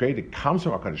wonderful, it's great, it comes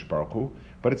from HaKadosh Baruch Hu,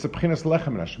 but it's a B'chinas Lechem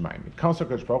in Hashemayim. It comes from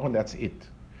HaKadosh Baruch Hu, and that's it.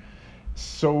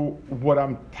 So what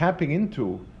I'm tapping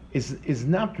into is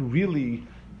not really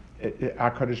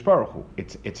HaKadosh Baruch Hu.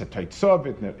 It's a Teitzov,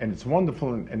 and it's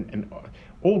wonderful, and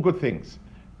all good things.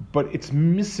 But it's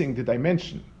missing the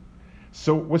dimension.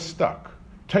 So we're stuck.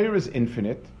 Torah is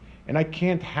infinite, and I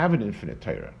can't have an infinite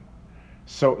Torah.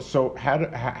 So how do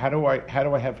I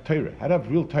have Torah? How do I have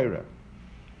real Torah?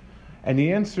 And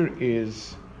the answer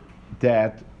is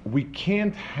that we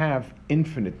can't have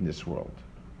infinite in this world,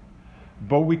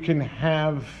 but we can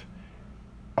have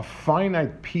a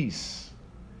finite piece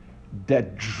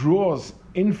that draws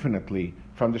infinitely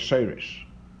from the Sheirish.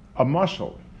 A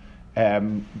mashal,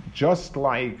 just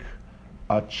like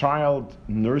a child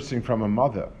nursing from a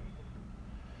mother.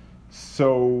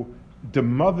 So the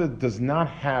mother does not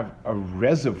have a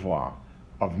reservoir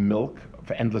of milk, of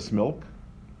endless milk,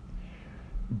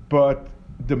 but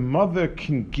the mother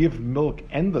can give milk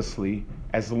endlessly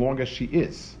as long as she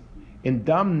is. In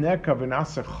Dam Nekav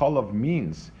V'Naseh Chalav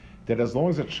means that as long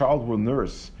as a child will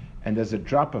nurse and there's a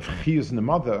drop of chiyuz in the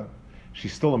mother,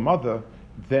 she's still a mother,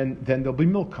 then there'll be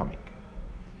milk coming.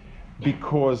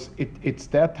 Because it's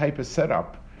that type of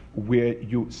setup where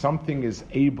something is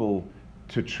able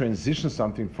to transition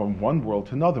something from one world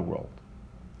to another world.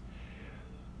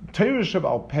 Torah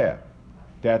Sheba'al Peh,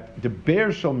 that the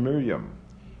Be'er Shel Miriam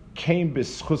came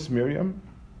b'schus Miriam,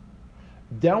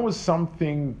 that was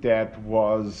something that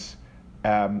was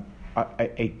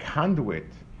a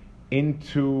conduit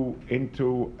into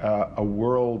a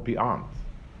world beyond.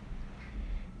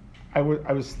 I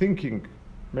was thinking,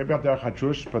 maybe I'm Derech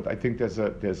HaDrush, but I think there's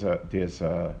an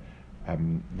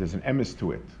emes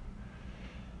to it.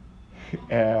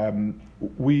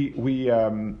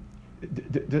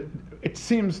 It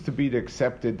seems to be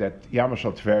accepted that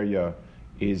Yamashal Tveria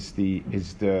is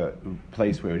the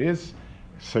place where it is,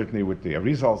 certainly with the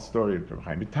Arizal story, the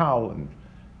Chaim Vital,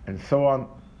 and so on.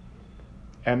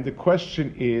 And the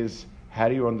question is, how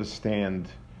do you understand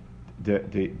the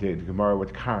Gemara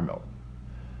with Carmel?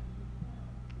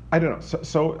 I don't know.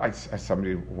 So as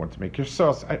somebody who wants to make your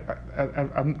sauce, I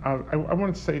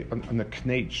want to say on the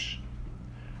Knech,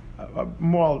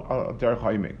 more Derech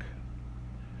Haimik.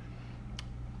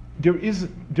 There is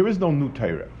no new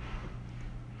Torah,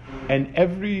 and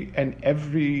every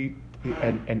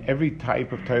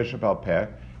type of Torah Sheba'al Peh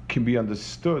can be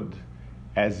understood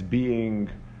as being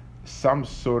some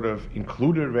sort of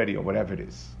included already or whatever it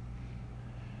is.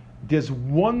 There's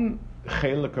one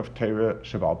chelik of Torah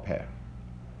Sheba'al Peh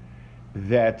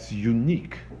that's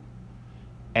unique,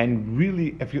 and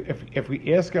really, if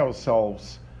we ask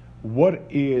ourselves,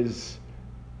 what's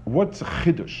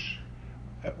chiddush?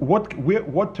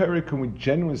 What Torah can we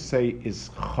genuinely say is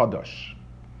chadash?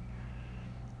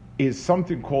 Is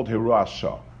something called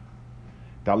Hirasha.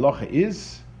 The halacha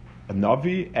is a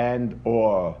Navi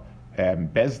or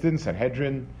Bezdin,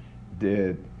 Sanhedrin.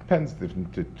 Depends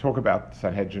to talk about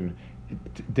Sanhedrin.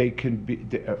 They can be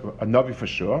a Navi for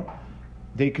sure.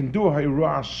 They can do a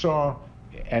Hirasha,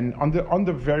 and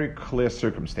under very clear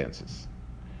circumstances.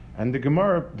 And the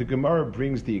Gemara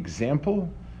brings the example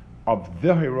of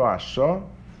the Hirasha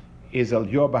is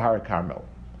Eliyahu Bahar Carmel.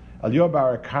 Eliyahu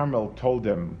Bahar Carmel told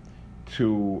them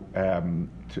to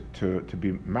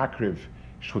be makriv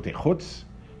shchutei chutz.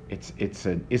 It's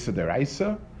an issa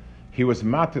deraisa. He was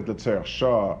mated l'tzorech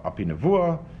shah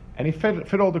apinavua, and he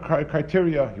fit all the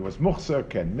criteria. He was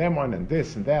muchzak and nemon and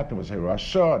this and that. And was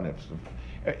hirasha, and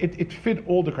it fit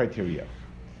all the criteria.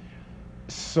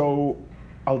 So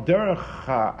al derech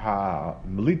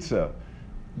ha-melitza,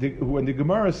 when the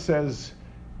Gemara says,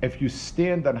 if you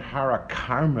stand on Hara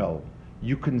Carmel,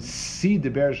 you can see the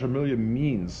Be'er Shel Miriam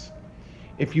means.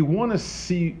 If you want to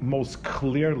see most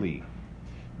clearly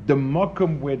the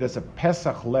makom where there's a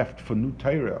Pesach left for New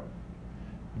Torah,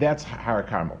 that's Hara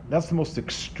Carmel. That's the most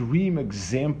extreme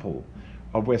example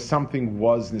of where something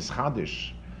was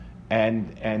nischadish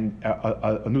and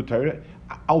a New Torah.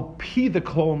 I'll pee the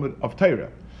kolom of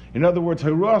Torah. In other words,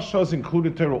 Harashah is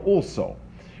included Torah also.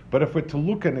 But if we're to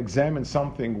look and examine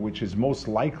something which is most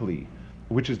likely,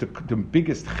 which is the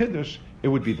biggest chiddush, it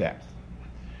would be that.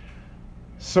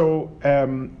 So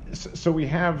we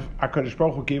have HaKadosh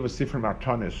Baruch Hu gave us different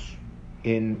matanos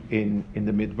in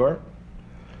the Midbar.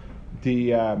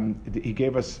 He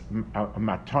gave us a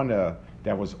matana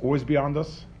that was always beyond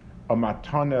us, a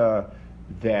matana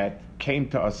that came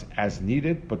to us as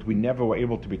needed, but we never were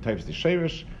able to be types the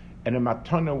sherish, and a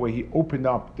matana where he opened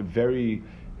up the very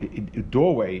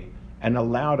doorway and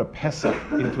allowed a Pesach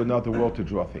into another world to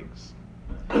draw things.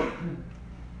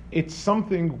 It's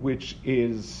something which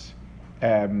is,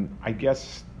 I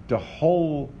guess, the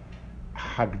whole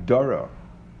hagdara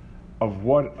of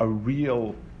what a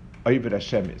real Oved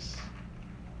Hashem is.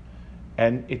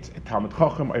 And it's Talmud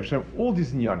Chacham, Oved Hashem, all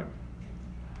these inyanim.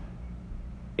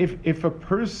 If a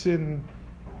person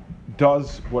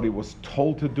does what he was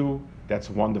told to do, that's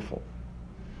wonderful.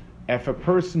 If a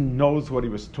person knows what he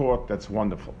was taught, that's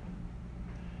wonderful.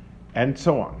 And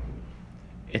so on.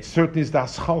 It certainly is the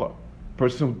Haskalah. A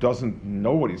person who doesn't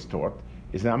know what he's taught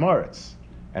is an Amaretz.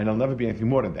 And there'll never be anything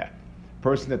more than that. A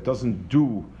person that doesn't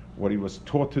do what he was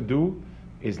taught to do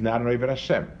is not an Oved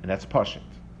Hashem, and that's Pashit.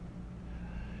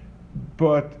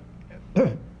 But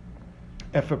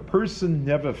if a person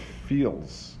never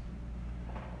feels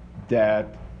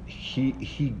that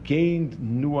he gained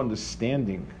new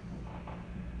understanding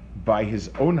by his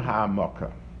own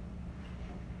ha'amaka,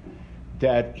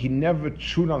 that he never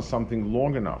chewed on something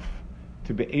long enough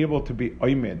to be able to be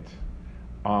oimed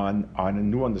on a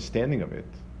new understanding of it,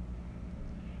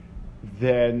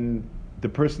 then the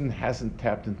person hasn't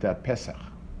tapped into that Pesach.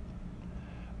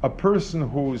 A person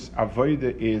whose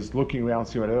avodah is looking around,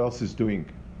 seeing what else is doing,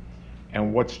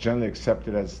 and what's generally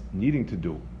accepted as needing to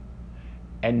do,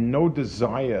 and no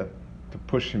desire to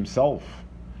push himself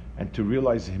and to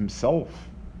realize himself,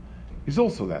 is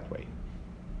also that way.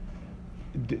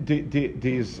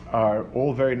 These are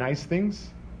all very nice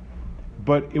things,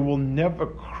 but it will never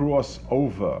cross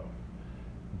over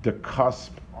the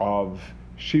cusp of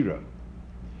Shira.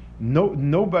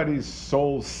 Nobody's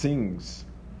soul sings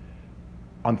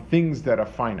on things that are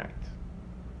finite.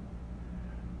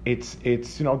 It's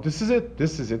this is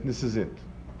it.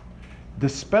 The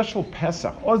special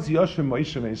Pesach, Oz Yoshem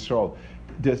Moshe Yisrael,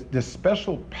 the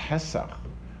special Pesach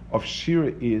of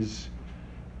Shira is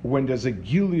when there's a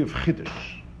Gili of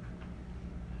Chiddush.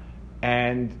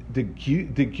 And the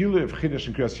Gili of Chiddush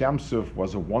in Kriyas Yamsuf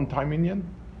was a one-time inyan.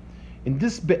 In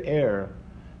this Be'er,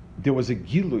 there was a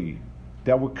Gili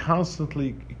that were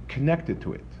constantly connected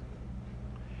to it.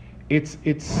 It's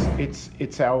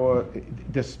our,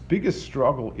 this biggest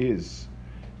struggle is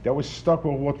that we're stuck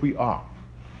with what we are.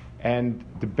 And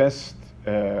the best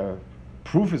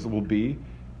proof will be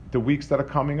the weeks that are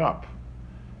coming up.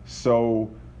 So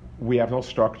we have no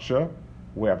structure,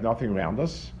 we have nothing around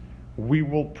us. We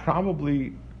will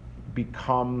probably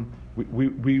become,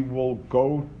 we will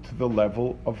go to the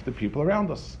level of the people around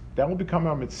us. That will become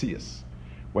our mitzias.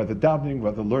 Whether davening,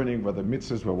 whether learning, whether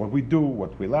mitzvahs, whether what we do,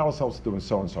 what we allow ourselves to do, and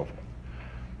so on and so forth.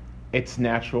 It's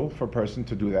natural for a person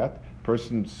to do that.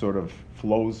 Person sort of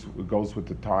flows, goes with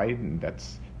the tide, and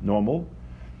that's normal.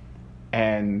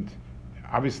 And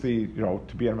obviously,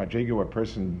 to be a madrega where a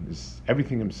person is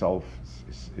everything himself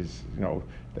is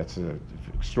that's an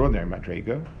extraordinary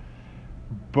madrega.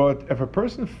 But if a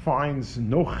person finds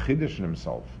no chiddush in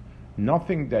himself,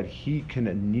 nothing that he can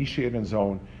initiate on his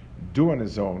own, do on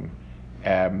his own,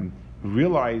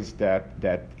 realize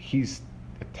that he's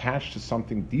attached to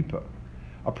something deeper.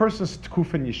 A person's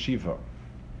tkuf in yeshiva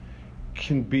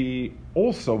can be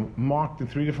also marked in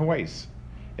three different ways.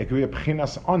 It could be a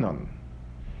pchinas anan.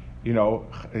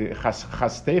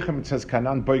 Chastechem, it says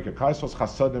kanan boiker. Kaisos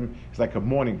chasadim is like a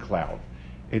morning cloud.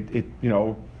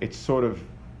 It's sort of,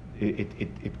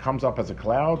 it comes up as a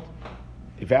cloud,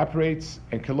 evaporates,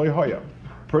 and keloi hoya.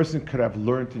 A person could have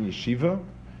learned in yeshiva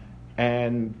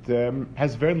and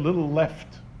has very little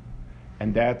left,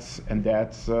 and that's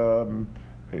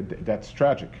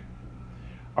tragic.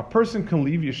 A person can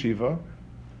leave yeshiva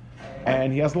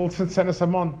and he has a little sensenis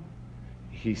amon.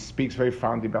 He speaks very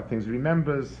fondly about things he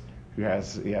remembers. He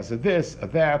has a this, a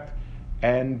that,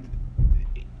 and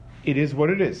it is what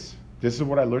it is. This is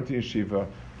what I learned in yeshiva.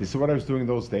 This is what I was doing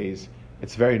those days.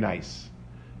 It's very nice.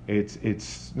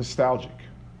 It's nostalgic.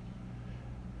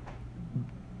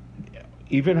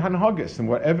 Even Hanhagas, and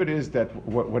whatever it is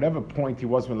whatever point he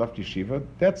was when he left yeshiva,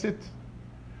 that's it.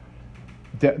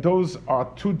 Those are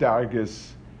two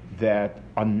dargas that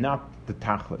are not the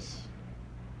tachlis.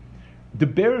 The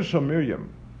Beresh of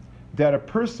Miriam, that a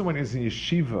person when he's in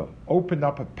yeshiva opened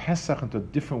up a Pesach into a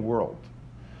different world.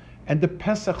 and the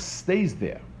Pesach stays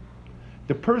there.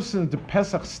 The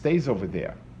Pesach stays over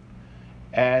there,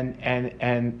 and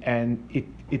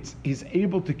he's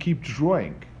able to keep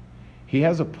drawing. He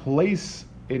has a place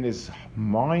in his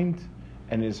mind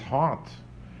and his heart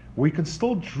where he can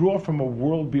still draw from a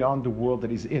world beyond the world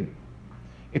that he's in.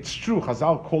 It's true,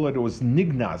 Chazal call it was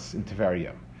nignas in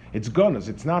Tveria. It's gunas.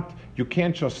 It's not. You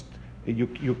can't just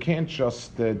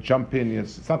jump in.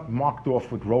 It's not marked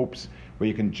off with ropes where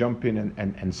you can jump in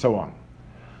and so on.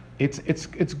 It's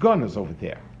gunas over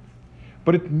there,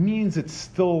 but it means it's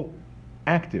still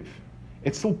active.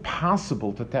 It's still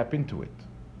possible to tap into it.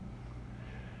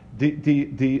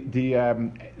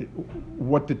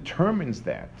 What determines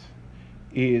that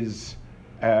is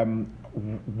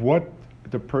what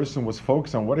the person was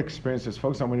focused on, what experience was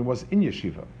focused on when he was in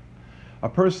yeshiva. A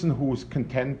person who's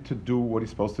content to do what he's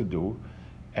supposed to do,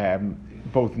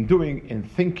 both in doing, in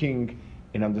thinking,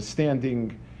 in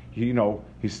understanding.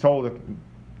 He's told that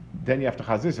then you have to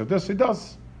chazis or this. He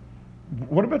does.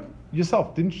 What about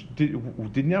yourself? Did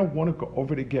you now want to go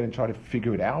over it again and try to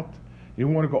figure it out? You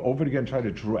don't want to go over it again and try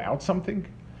to draw out something?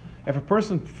 If a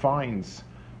person finds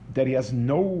that he has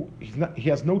no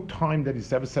time that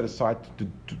he's ever set aside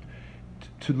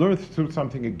to learn through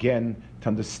something again, to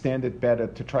understand it better,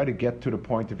 to try to get to the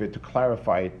point of it, to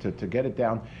clarify it, to get it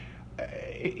down,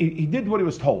 he did what he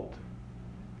was told.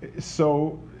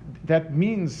 So that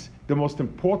means the most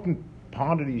important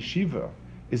part of the yeshiva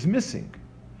is missing.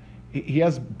 He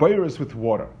has boiras with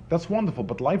water. That's wonderful,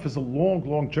 but life is a long,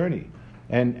 long journey.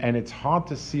 And it's hard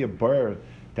to see a boir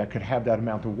that could have that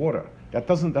amount of water.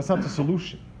 That's not the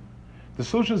solution. The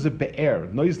solution is a be'er,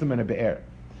 noizlim and a be'er.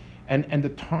 And the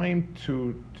time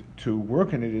to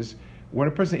work on it is when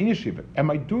a person in yeshiva, am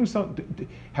I doing something?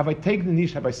 Have I taken the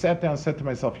niche? Have I sat down and said to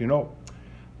myself, we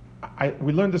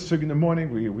learned this sugi in the morning,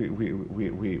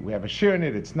 we have a share in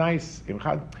it, it's nice.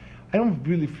 I don't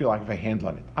really feel like I have a handle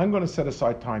on it. I'm going to set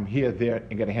aside time here, there,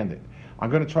 and get a hand in it. I'm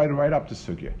going to try to write up the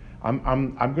sugya.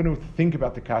 I'm going to think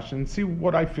about the kasha and see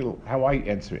what I feel, how I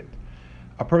answer it.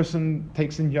 A person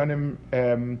takes in yanim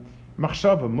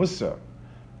machshava, musa.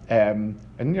 And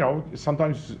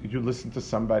sometimes you listen to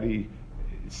somebody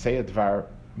say a dvar,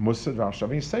 musa, dvar shav,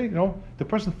 and you say, the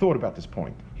person thought about this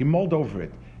point. He mulled over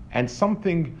it. And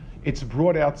it's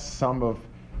brought out some of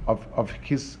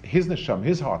his neshama,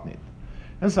 his heart in it.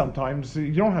 And sometimes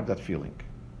you don't have that feeling.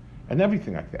 And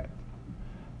everything like that.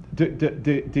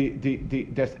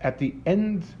 At the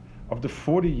end of the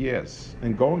 40 years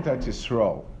and going to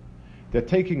Yisrael, they're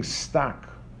taking stock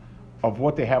of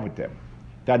what they have with them.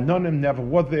 That none of them never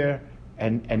was there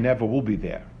and never will be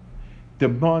there. The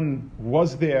man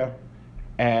was there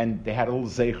and they had a little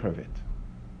zeicher of it.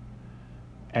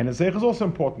 And the zeicher is also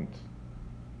important.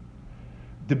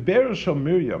 The Be'er Shel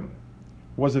Miriam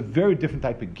was a very different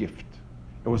type of gift.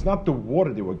 It was not the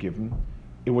water they were given,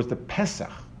 it was the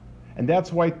Pesach. And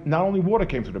that's why not only water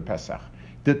came through the Pesach,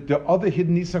 the other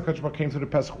hidden Nisan Kachbar came through the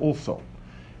Pesach also.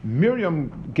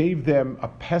 Miriam gave them a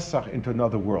Pesach into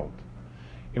another world.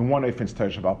 In one it's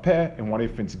Torah Shabbat Peh, in one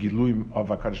it's Giluyim of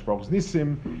HaKadosh Baruch Hu's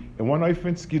Nisim, in one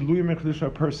it's Giluyim and Chedush of a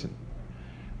person.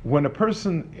 When a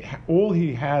person, all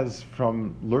he has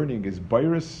from learning is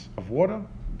boiras of water,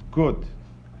 good.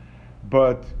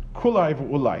 But kulai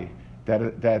v'ulai,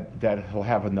 that he'll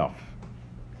have enough.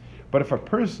 But if a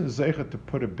person is zeicher to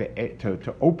put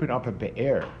to open up a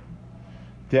be'er,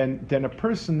 then a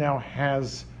person now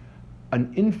has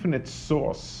an infinite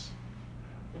source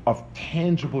of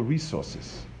tangible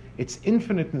resources. It's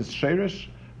infinite in its sheirish,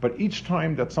 but each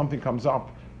time that something comes up,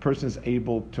 a person is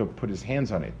able to put his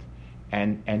hands on it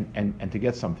and to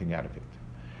get something out of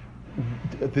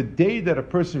it. The day that a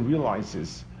person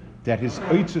realizes that his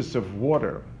oitzes of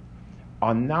water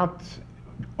are not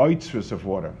oitzes of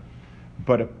water,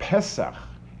 but a pesach,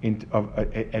 and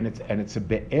it's a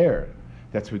be'er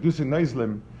that's reducing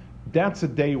noizlim, that's a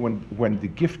day when the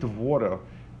gift of water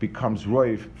becomes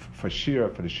roiv for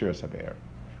the shir of be'er.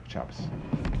 Shabbos.